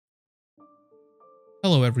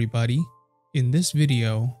Hello everybody. In this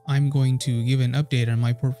video, I'm going to give an update on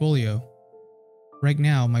my portfolio. Right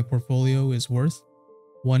now, my portfolio is worth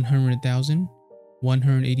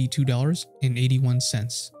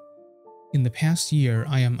 $100,182.81. In the past year,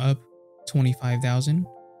 I am up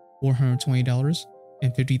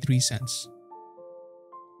 $25,420.53.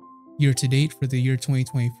 Year to date for the year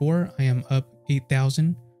 2024, I am up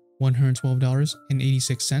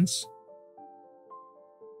 $8,112.86.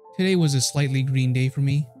 Today was a slightly green day for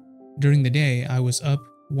me. During the day, I was up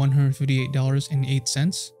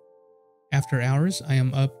 $158.08. After hours, I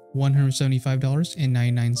am up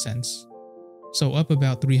 $175.99. So up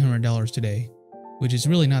about $300 today, which is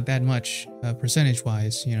really not that much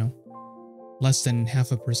percentage-wise, less than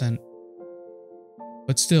 0.5%.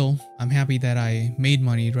 But still, I'm happy that I made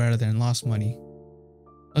money rather than lost money.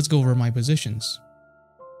 Let's go over my positions.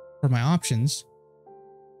 For my options,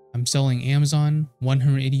 I'm selling Amazon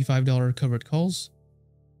 $185 covered calls.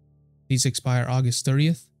 These expire August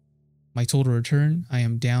 30th. My total return, I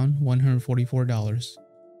am down $144.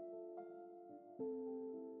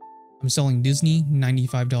 I'm selling Disney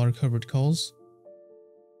 $95 covered calls.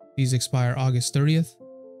 These expire August 30th.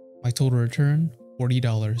 My total return,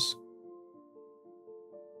 $40.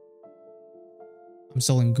 I'm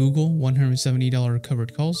selling Google $170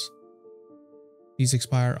 covered calls. These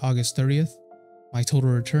expire August 30th. My total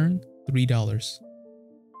return, $3.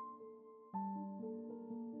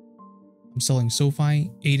 I'm selling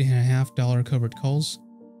SoFi $8.50 covered calls.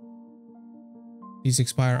 These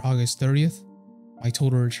expire August 30th. My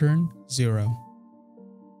total return, $0.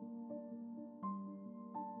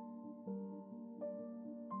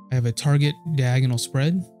 I have a Target diagonal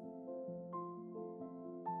spread.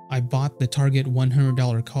 I bought the Target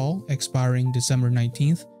 $100 call expiring December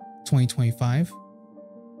 19th, 2025.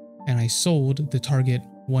 And I sold the Target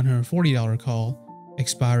 $140 call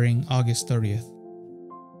expiring August 30th.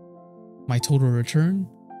 My total return,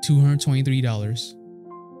 $223.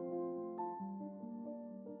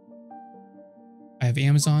 I have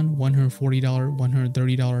Amazon $140,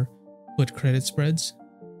 $130 put credit spreads.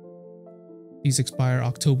 These expire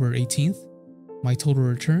October 18th. My total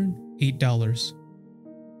return, $8.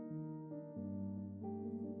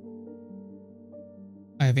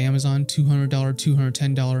 I have Amazon $200,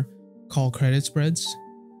 $210 call credit spreads.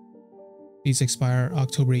 These expire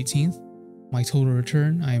October 18th. My total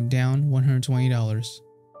return, I am down $120.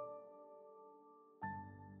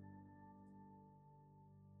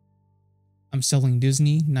 I'm selling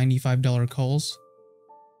Disney $95 calls.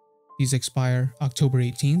 These expire October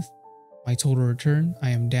 18th. My total return,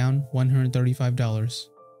 I am down $135.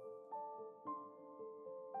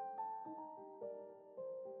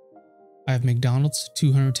 I have McDonald's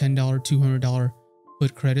 $210, $200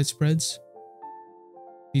 put credit spreads.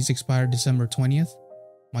 These expire December 20th.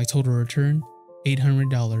 My total return,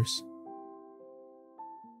 $800.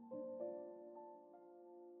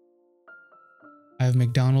 I have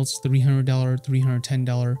McDonald's $300,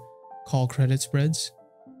 $310 call credit spreads.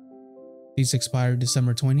 These expire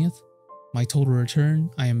December 20th. My total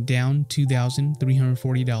return, I am down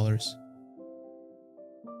 $2,340.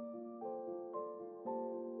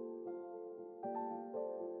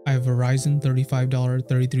 I have Verizon $35,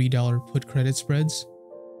 $33 put credit spreads.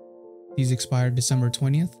 These expired December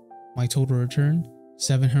 20th. My total return,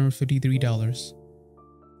 $753.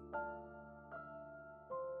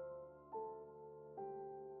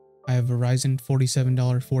 I have Verizon $47,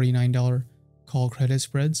 $49 call credit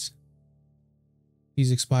spreads.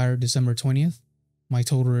 These expired December 20th. My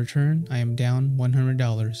total return, I am down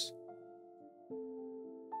 $100.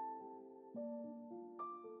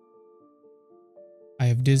 I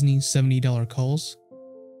have Disney $70 calls.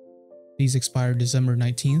 These expired December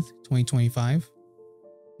 19th, 2025.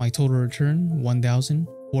 My total return,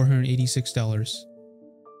 $1,486.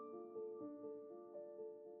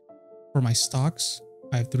 For my stocks,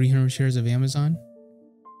 I have 300 shares of Amazon.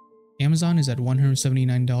 Amazon is at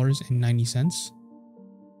 $179.90.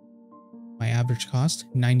 My average cost,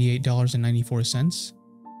 $98.94.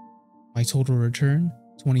 My total return,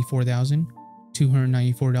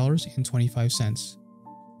 $24,294.25.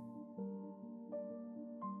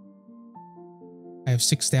 I have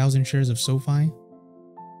 6,000 shares of SoFi.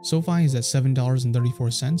 SoFi is at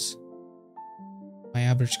 $7.34. My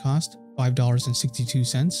average cost,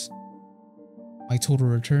 $5.62. My total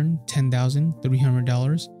return,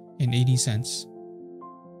 $10,300.80.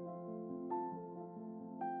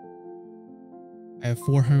 I have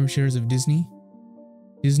 400 shares of Disney.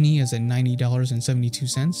 Disney is at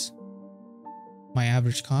 $90.72. My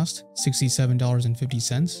average cost,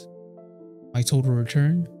 $67.50. My total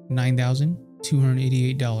return,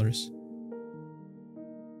 $9,288.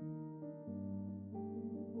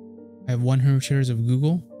 I have 100 shares of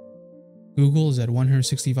Google. Google is at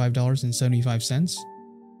 $165.75.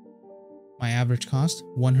 My average cost,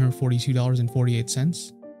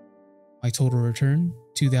 $142.48. My total return,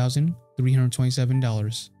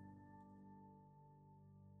 $2,327.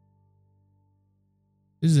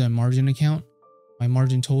 This is a margin account. My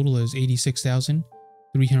margin total is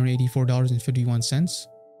 $86,384.51.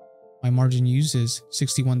 My margin used is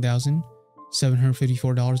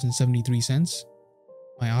 $61,754.73.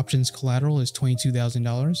 My options collateral is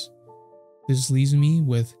 $22,000. This leaves me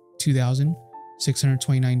with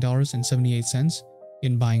 $2,629.78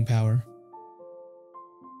 in buying power.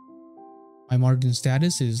 My margin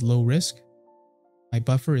status is low risk. My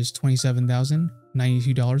buffer is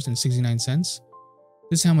 $27,092.69.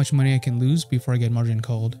 This is how much money I can lose before I get margin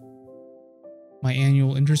called. My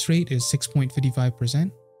annual interest rate is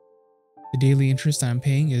 6.55%. The daily interest that I'm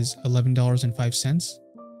paying is $11.05,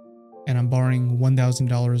 and I'm borrowing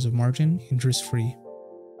 $1,000 of margin interest-free.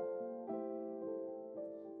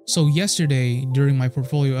 So yesterday, during my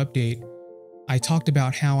portfolio update, I talked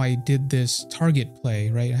about how I did this target play,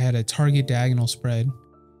 right? I had a target diagonal spread,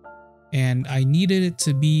 and I needed it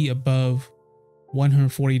to be above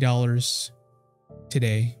 $140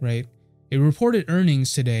 today, right? It reported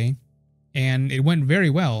earnings today, and it went very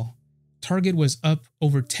well. Target was up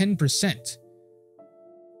over 10%,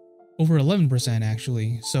 over 11%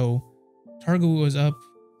 actually. So Target was up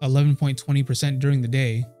 11.20% during the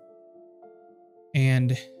day,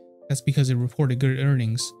 and that's because it reported good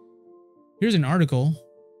earnings. Here's an article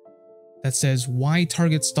that says why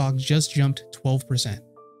Target stock just jumped 12%.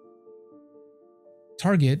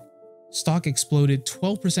 Target stock exploded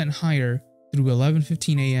 12% higher through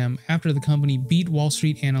 11:15 a.m. after the company beat Wall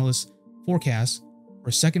Street analysts' forecasts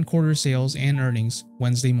for second quarter sales and earnings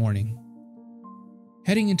Wednesday morning.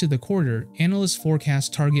 Heading into the quarter, analysts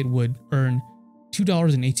forecast Target would earn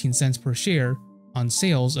 $2.18 per share on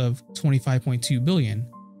sales of $25.2 billion,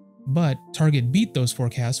 but Target beat those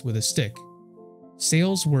forecasts with a stick.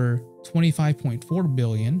 Sales were $25.4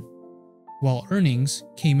 billion, while earnings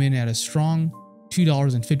came in at a strong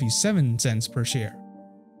 $2.57 per share.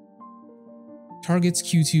 Target's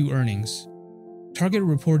Q2 earnings. Target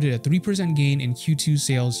reported a 3% gain in Q2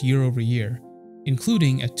 sales year over year,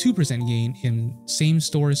 including a 2% gain in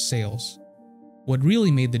same-store sales. What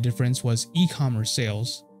really made the difference was e-commerce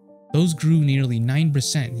sales. Those grew nearly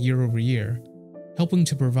 9% year over year, helping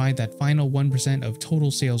to provide that final 1% of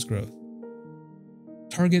total sales growth.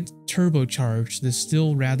 Target turbocharged this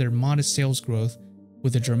still rather modest sales growth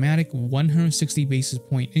with a dramatic 160 basis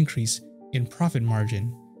point increase in profit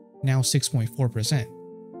margin, now 6.4%,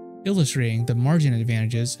 illustrating the margin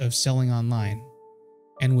advantages of selling online.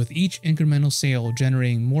 And with each incremental sale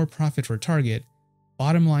generating more profit for Target,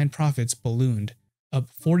 bottom line profits ballooned, up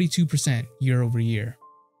 42% year over year.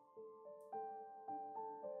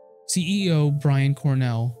 CEO Brian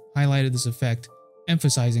Cornell highlighted this effect,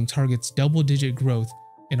 emphasizing Target's double-digit growth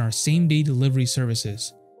in our same-day delivery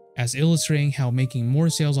services, as illustrating how making more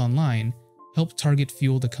sales online helped Target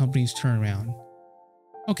fuel the company's turnaround.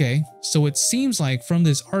 Okay, so it seems like from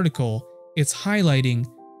this article, it's highlighting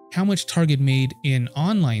how much Target made in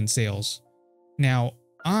online sales. Now,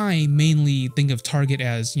 I mainly think of Target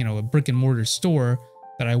as, a brick and mortar store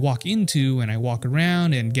that I walk into and I walk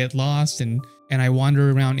around and get lost and I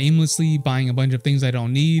wander around aimlessly buying a bunch of things I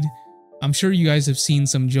don't need. I'm sure you guys have seen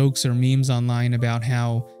some jokes or memes online about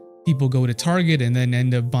how people go to Target and then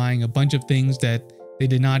end up buying a bunch of things that they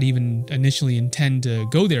did not even initially intend to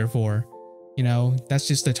go there for. That's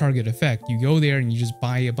just the Target effect. You go there and you just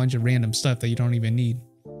buy a bunch of random stuff that you don't even need.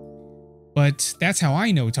 But that's how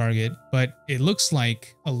I know Target, but it looks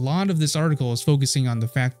like a lot of this article is focusing on the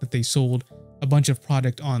fact that they sold a bunch of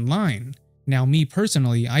product online. Now, me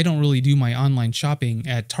personally, I don't really do my online shopping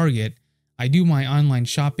at Target. I do my online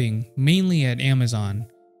shopping mainly at Amazon,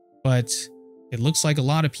 but it looks like a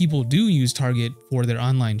lot of people do use Target for their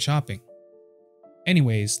online shopping.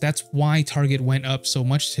 Anyways, that's why Target went up so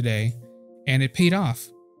much today, and it paid off.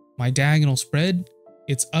 My diagonal spread,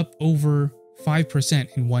 it's up over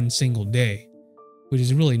 5% in one single day, which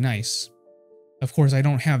is really nice. Of course, I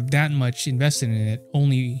don't have that much invested in it,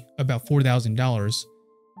 only about $4,000,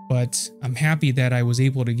 but I'm happy that I was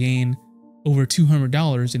able to gain over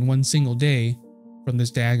 $200 in one single day from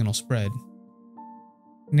this diagonal spread.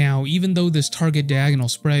 Now, even though this Target diagonal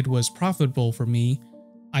spread was profitable for me,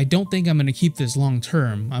 I don't think I'm going to keep this long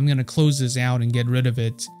term. I'm going to close this out and get rid of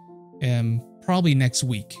it probably next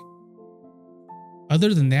week.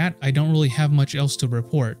 Other than that, I don't really have much else to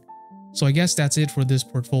report, so I guess that's it for this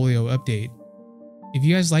portfolio update. If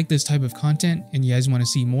you guys like this type of content and you guys want to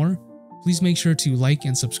see more, please make sure to like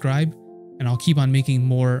and subscribe, and I'll keep on making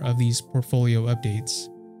more of these portfolio updates.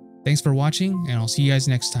 Thanks for watching, and I'll see you guys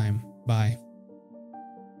next time. Bye.